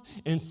forth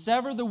and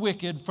sever the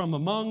wicked from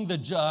among the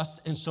just,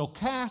 and shall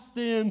cast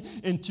them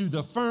into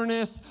the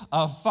furnace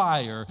of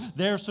fire.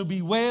 There shall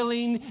be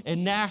wailing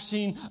and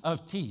gnashing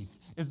of teeth.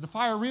 Is the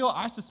fire real?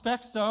 I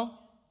suspect so.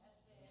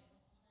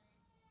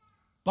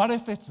 But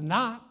if it's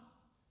not,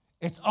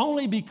 it's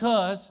only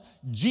because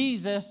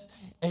Jesus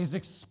is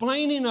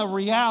explaining a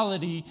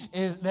reality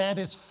that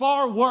is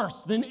far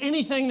worse than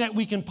anything that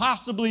we can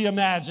possibly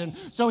imagine.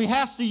 So he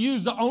has to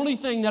use the only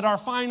thing that our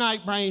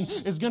finite brain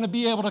is going to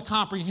be able to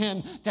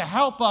comprehend to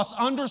help us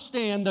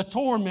understand the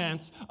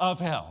torments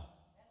of hell.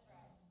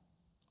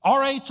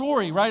 R.A.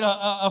 Torrey, right,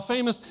 a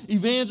famous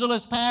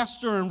evangelist,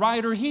 pastor, and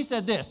writer, he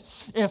said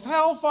this: if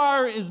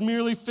hellfire is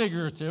merely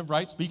figurative,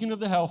 right, speaking of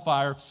the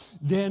hellfire,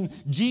 then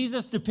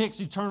Jesus depicts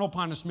eternal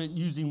punishment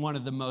using one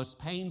of the most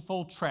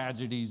painful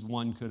tragedies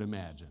one could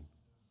imagine.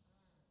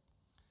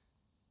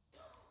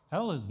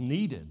 Hell is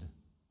needed,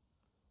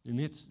 and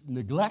it's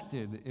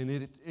neglected, and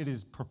it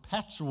is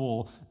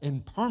perpetual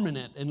and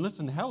permanent. And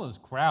listen, hell is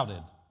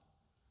crowded.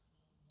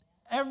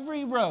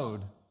 Every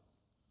road,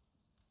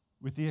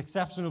 with the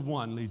exception of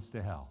one, leads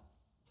to hell.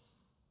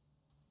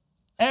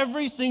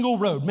 Every single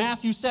road.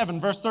 Matthew 7,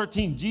 verse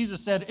 13,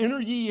 Jesus said,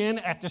 enter ye in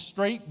at the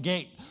straight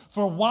gate.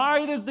 For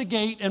wide is the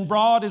gate, and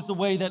broad is the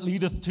way that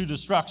leadeth to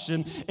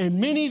destruction, and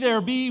many there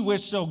be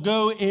which shall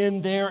go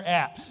in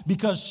thereat.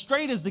 Because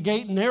strait is the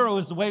gate, and narrow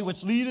is the way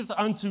which leadeth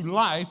unto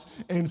life,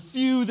 and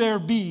few there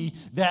be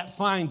that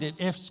find it.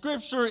 If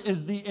Scripture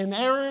is the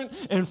inerrant,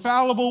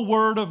 infallible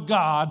Word of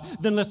God,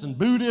 then listen,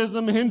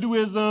 Buddhism,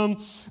 Hinduism,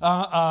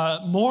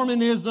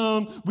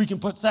 Mormonism, we can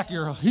put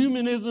secular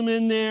humanism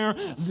in there.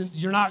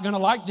 You're not going to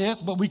like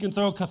this, but we can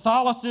throw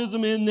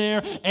Catholicism in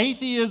there,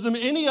 atheism,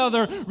 any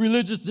other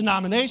religious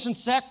denomination,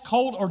 sect,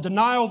 cult, or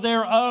denial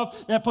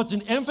thereof that puts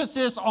an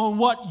emphasis on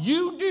what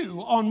you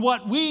do, on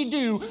what we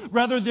do,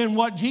 rather than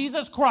what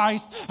Jesus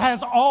Christ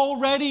has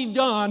already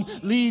done,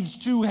 leads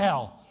to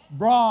hell.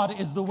 Broad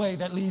is the way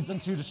that leads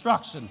unto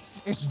destruction.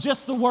 It's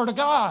just the Word of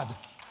God.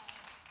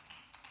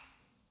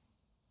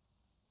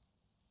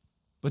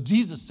 But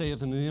Jesus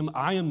saith unto them,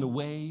 I am the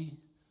way,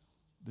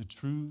 the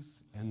truth,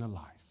 and the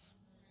life.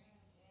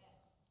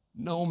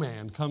 No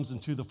man comes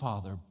unto the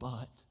Father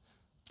but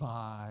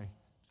by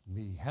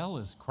me. Hell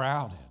is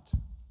crowded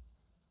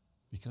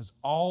because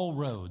all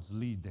roads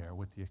lead there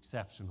with the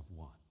exception of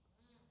one.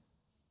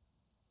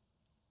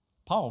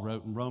 Paul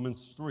wrote in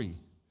Romans 3,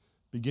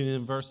 beginning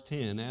in verse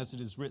 10, as it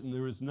is written,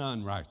 there is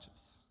none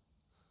righteous.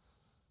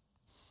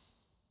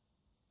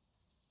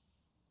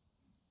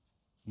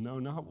 No,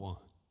 not one.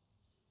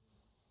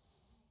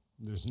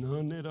 There's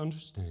none that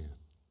understand.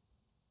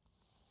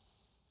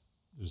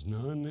 There's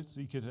none that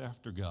seeketh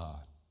after God.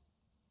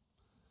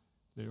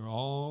 They are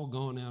all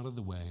gone out of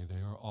the way.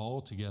 They are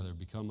all together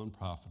become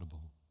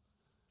unprofitable.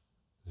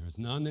 There is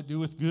none that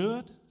doeth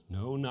good,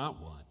 no, not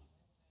one.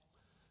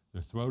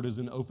 Their throat is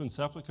an open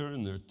sepulchre,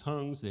 and their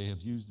tongues they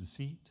have used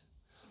deceit.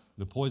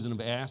 The poison of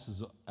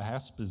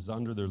asp is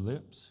under their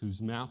lips,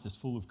 whose mouth is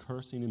full of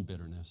cursing and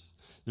bitterness.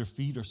 Their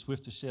feet are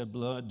swift to shed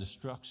blood.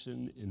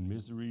 Destruction and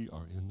misery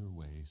are in their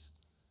ways.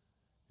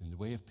 In the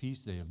way of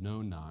peace they have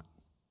known not.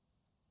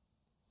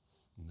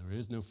 And there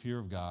is no fear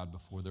of God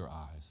before their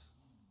eyes.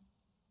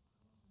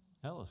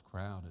 Hell is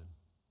crowded.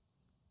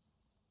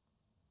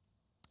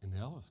 And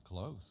hell is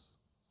close.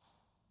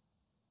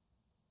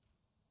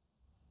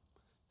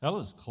 Hell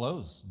is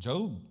close.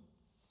 Job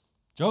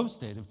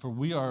stated, for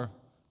we are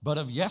but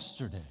of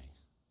yesterday.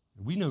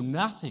 We know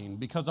nothing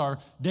because our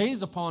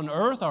days upon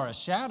earth are a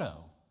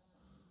shadow.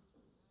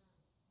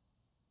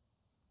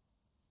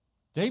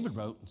 David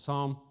wrote in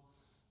Psalm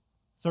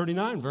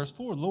 39, verse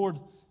 4, Lord,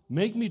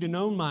 make me to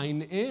know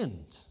mine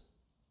end.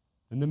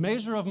 And the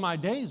measure of my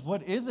days,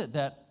 what is it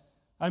that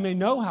I may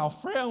know how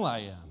frail I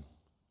am?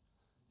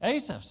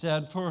 Asaph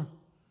said, for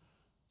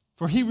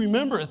he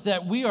remembereth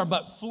that we are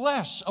but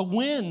flesh, a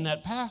wind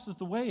that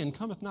passeth away and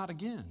cometh not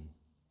again.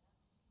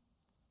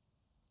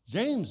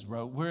 James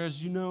wrote,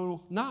 whereas you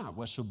know not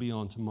what shall be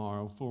on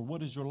tomorrow, for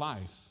what is your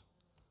life?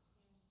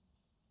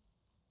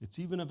 It's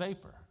even a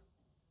vapor.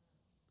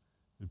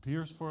 It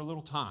appears for a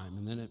little time,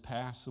 and then it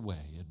passes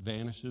away. It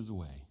vanishes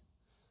away.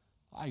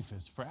 Life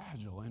is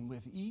fragile, and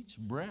with each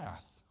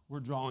breath, we're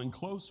drawing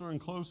closer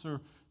and closer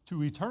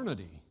to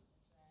eternity.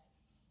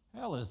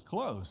 Hell is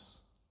close.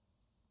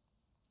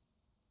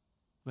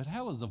 But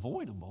hell is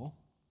avoidable.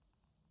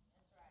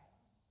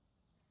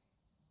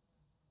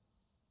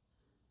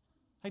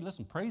 Hey,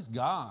 listen, praise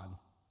God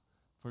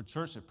for a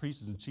church that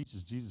preaches and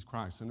teaches Jesus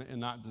Christ.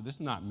 And this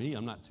is not me.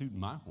 I'm not tooting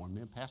my horn,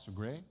 man. Pastor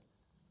Greg,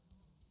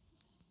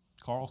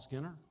 Carl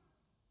Skinner.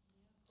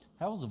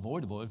 Hell is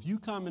avoidable. If you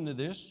come into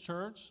this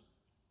church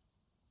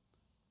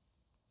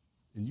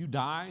and you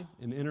die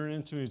and enter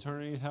into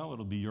eternity in hell,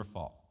 it'll be your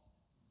fault.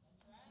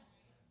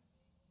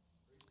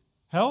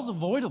 Hell's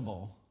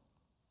avoidable.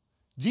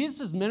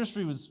 Jesus'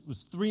 ministry was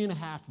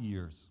 3.5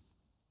 years.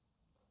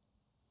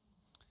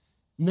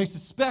 And they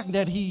suspect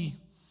that he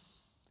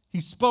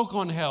spoke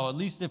on hell, at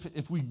least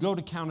if we go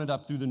to count it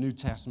up through the New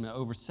Testament,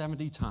 over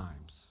 70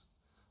 times.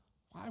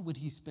 Why would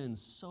he spend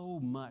so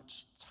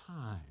much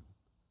time,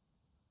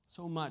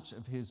 so much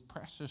of his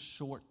precious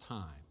short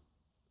time,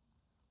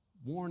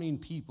 warning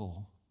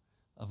people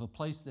of a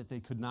place that they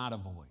could not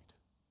avoid?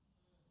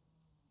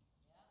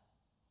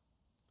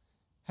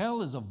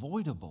 Hell is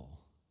avoidable.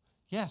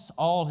 Yes,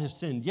 all have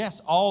sinned.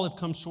 Yes, all have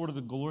come short of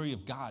the glory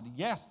of God.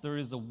 Yes, there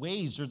is a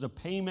wage, there's a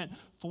payment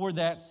for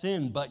that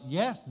sin. But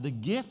yes, the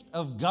gift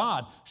of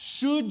God,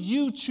 should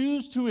you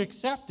choose to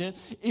accept it,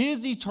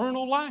 is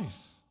eternal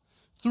life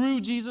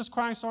through Jesus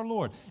Christ our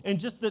Lord. And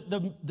just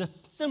the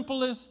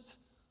simplest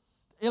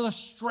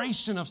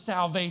illustration of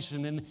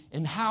salvation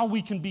and how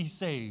we can be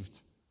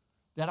saved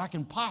that I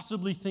can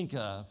possibly think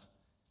of,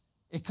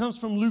 it comes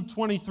from Luke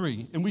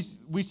 23, and we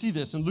see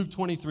this in Luke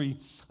 23,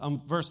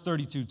 verse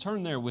 32.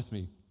 Turn there with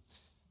me.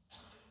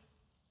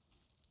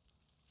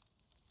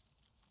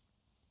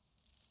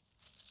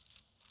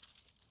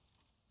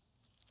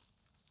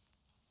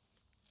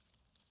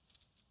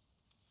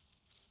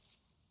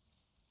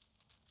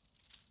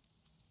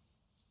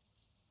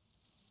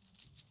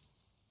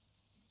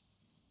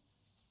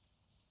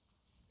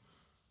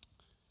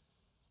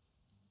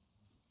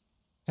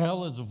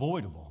 Hell is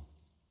avoidable.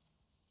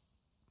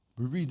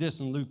 We read this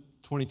in Luke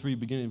 23,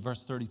 beginning in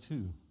verse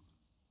 32.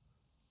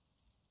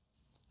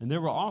 And there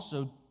were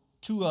also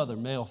 2 other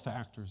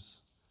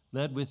malefactors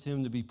led with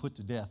him to be put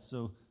to death.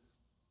 So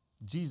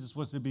Jesus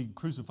was to be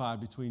crucified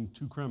between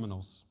 2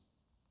 criminals.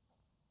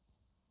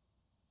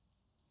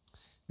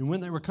 And when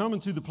they were coming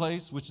to the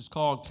place which is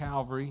called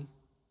Calvary,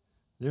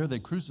 there they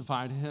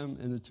crucified him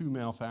and the 2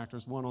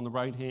 malefactors, one on the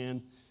right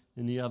hand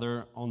and the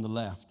other on the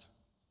left.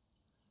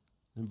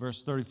 In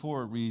verse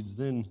 34 it reads,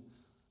 Then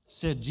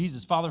said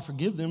Jesus, Father,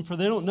 forgive them, for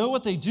they don't know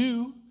what they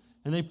do.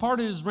 And they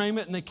parted his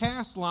raiment, and they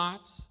cast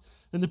lots.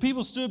 And the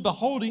people stood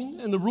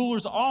beholding, and the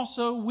rulers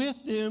also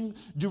with them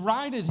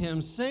derided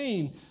him,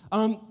 saying,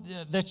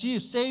 that ye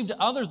have saved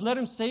others, let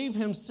him save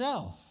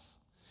himself,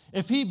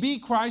 if he be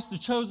Christ, the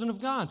chosen of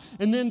God.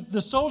 And then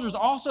the soldiers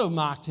also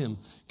mocked him,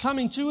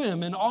 coming to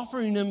him and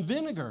offering him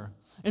vinegar,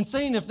 and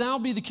saying, If thou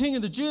be the king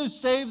of the Jews,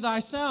 save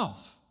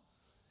thyself.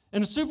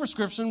 And a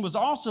superscription was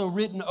also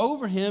written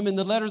over him in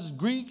the letters of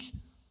Greek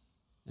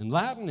and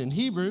Latin and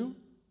Hebrew.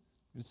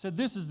 It said,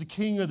 This is the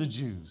King of the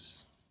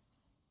Jews.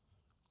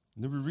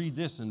 And then we read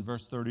this in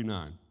verse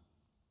 39.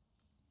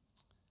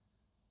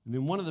 And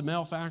then one of the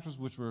malefactors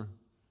which were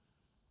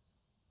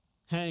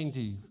hanged,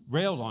 he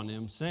railed on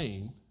him,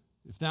 saying,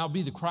 If thou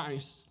be the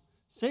Christ,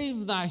 save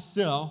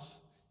thyself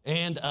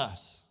and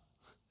us.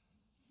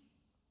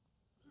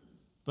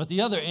 But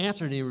the other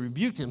answered and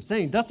rebuked him,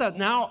 saying, Dost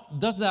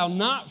thou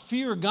not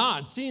fear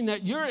God, seeing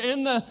that you're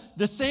in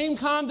the same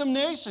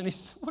condemnation? He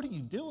said, What are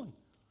you doing?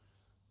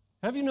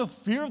 Have you no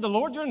fear of the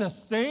Lord? You're in the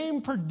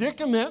same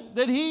predicament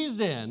that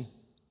he's in.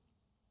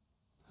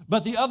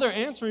 But the other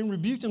answering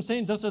rebuked him,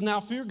 saying, Dost thou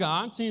now fear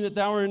God, seeing that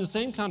thou art in the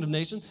same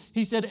condemnation?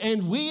 He said,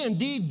 And we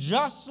indeed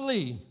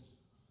justly,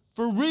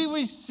 for we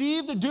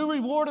receive the due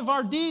reward of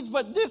our deeds,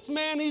 but this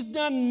man, he's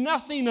done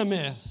nothing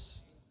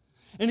amiss.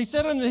 And he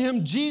said unto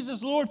him,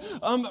 Jesus, Lord,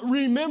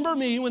 remember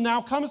me when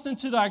thou comest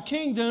into thy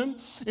kingdom.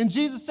 And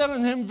Jesus said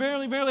unto him,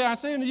 Verily, verily, I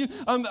say unto you,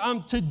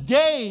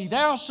 today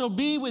thou shalt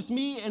be with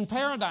me in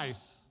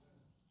paradise.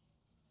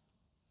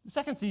 The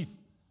second thief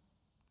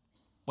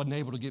wasn't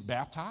able to get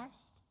baptized.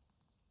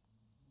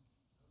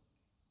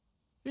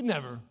 He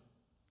never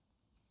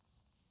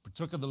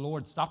partook of the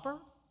Lord's Supper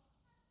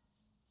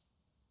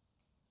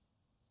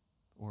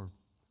or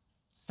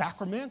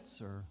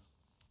sacraments or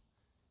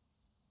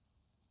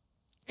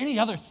any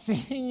other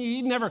thing.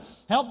 He never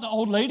helped the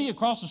old lady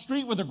across the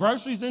street with her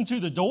groceries into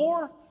the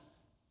door.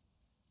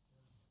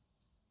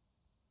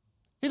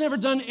 He'd never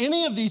done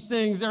any of these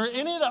things or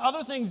any of the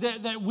other things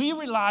that we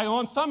rely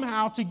on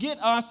somehow to get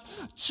us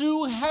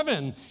to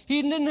heaven.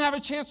 He didn't have a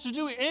chance to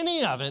do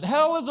any of it.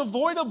 Hell is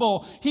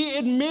avoidable. He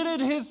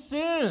admitted his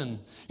sin.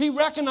 He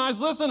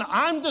recognized, listen,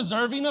 I'm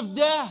deserving of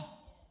death.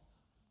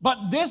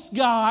 But this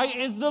guy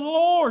is the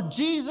Lord.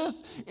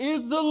 Jesus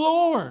is the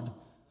Lord.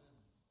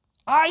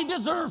 I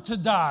deserve to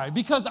die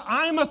because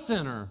I'm a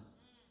sinner.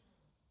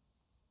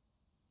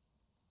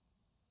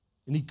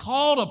 And he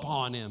called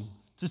upon him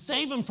to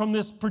save him from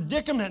this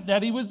predicament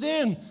that he was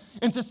in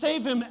and to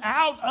save him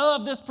out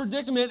of this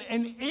predicament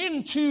and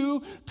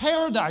into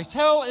paradise.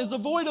 Hell is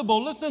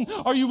avoidable. Listen,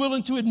 are you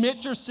willing to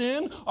admit your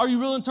sin? Are you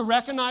willing to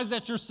recognize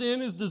that your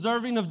sin is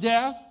deserving of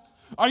death?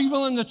 Are you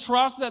willing to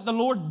trust that the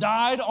Lord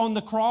died on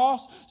the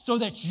cross so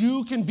that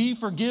you can be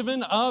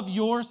forgiven of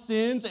your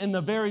sins in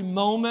the very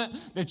moment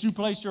that you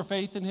place your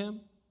faith in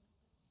him?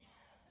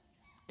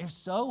 If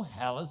so,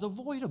 hell is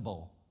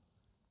avoidable.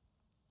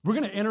 We're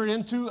going to enter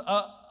into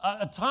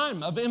a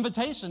time of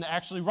invitation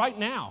actually right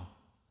now.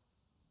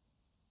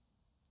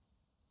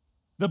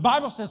 The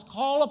Bible says,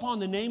 call upon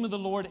the name of the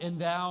Lord and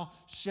thou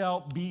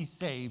shalt be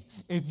saved.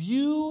 If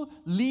you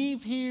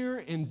leave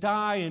here and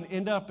die and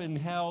end up in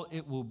hell,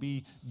 it will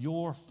be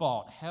your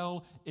fault.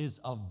 Hell is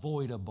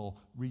avoidable.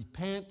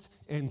 Repent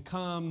and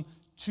come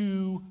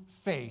to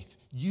faith.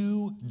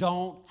 You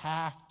don't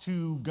have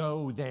to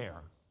go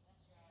there.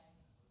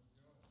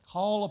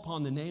 Call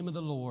upon the name of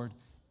the Lord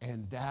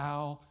and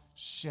thou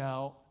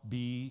shalt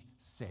be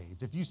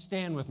saved. If you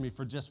stand with me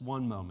for just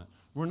one moment,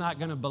 we're not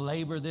going to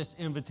belabor this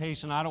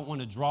invitation. I don't want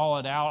to draw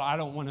it out. I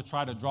don't want to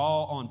try to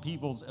draw on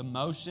people's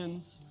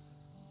emotions.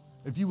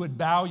 If you would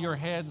bow your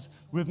heads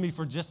with me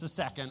for just a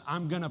second,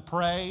 I'm going to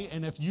pray.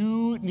 And if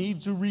you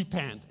need to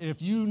repent, if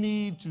you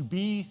need to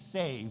be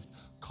saved,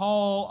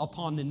 call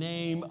upon the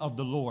name of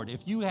the Lord.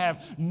 If you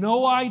have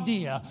no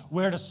idea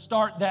where to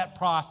start that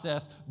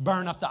process,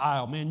 burn up the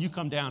aisle. Man, you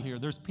come down here.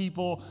 There's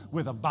people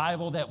with a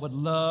Bible that would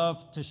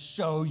love to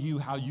show you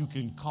how you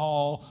can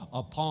call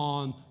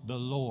upon the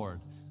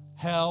Lord.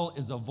 Hell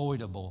is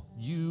avoidable.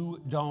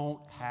 You don't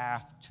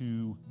have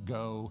to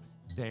go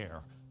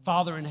there.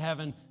 Father in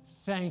heaven,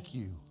 thank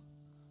you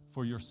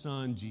for your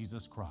Son,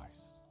 Jesus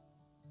Christ.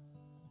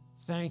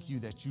 Thank you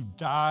that you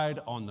died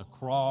on the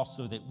cross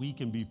so that we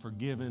can be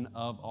forgiven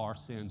of our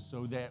sins,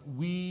 so that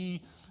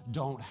we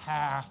don't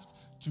have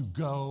to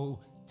go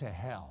to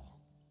hell.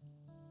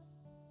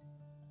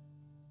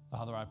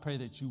 Father, I pray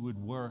that you would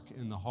work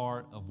in the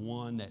heart of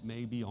one that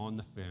may be on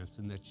the fence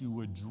and that you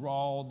would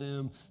draw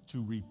them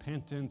to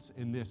repentance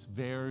in this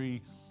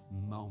very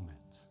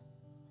moment.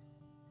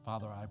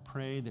 Father, I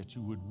pray that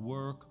you would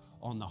work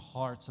on the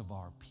hearts of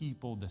our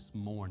people this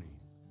morning,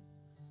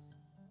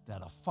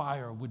 that a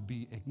fire would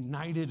be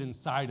ignited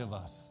inside of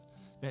us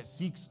that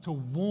seeks to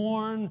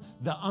warn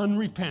the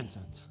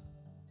unrepentant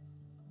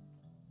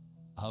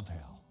of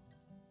hell.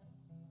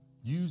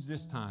 Use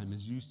this time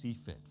as you see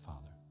fit, Father.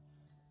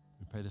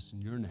 We pray this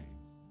in your name.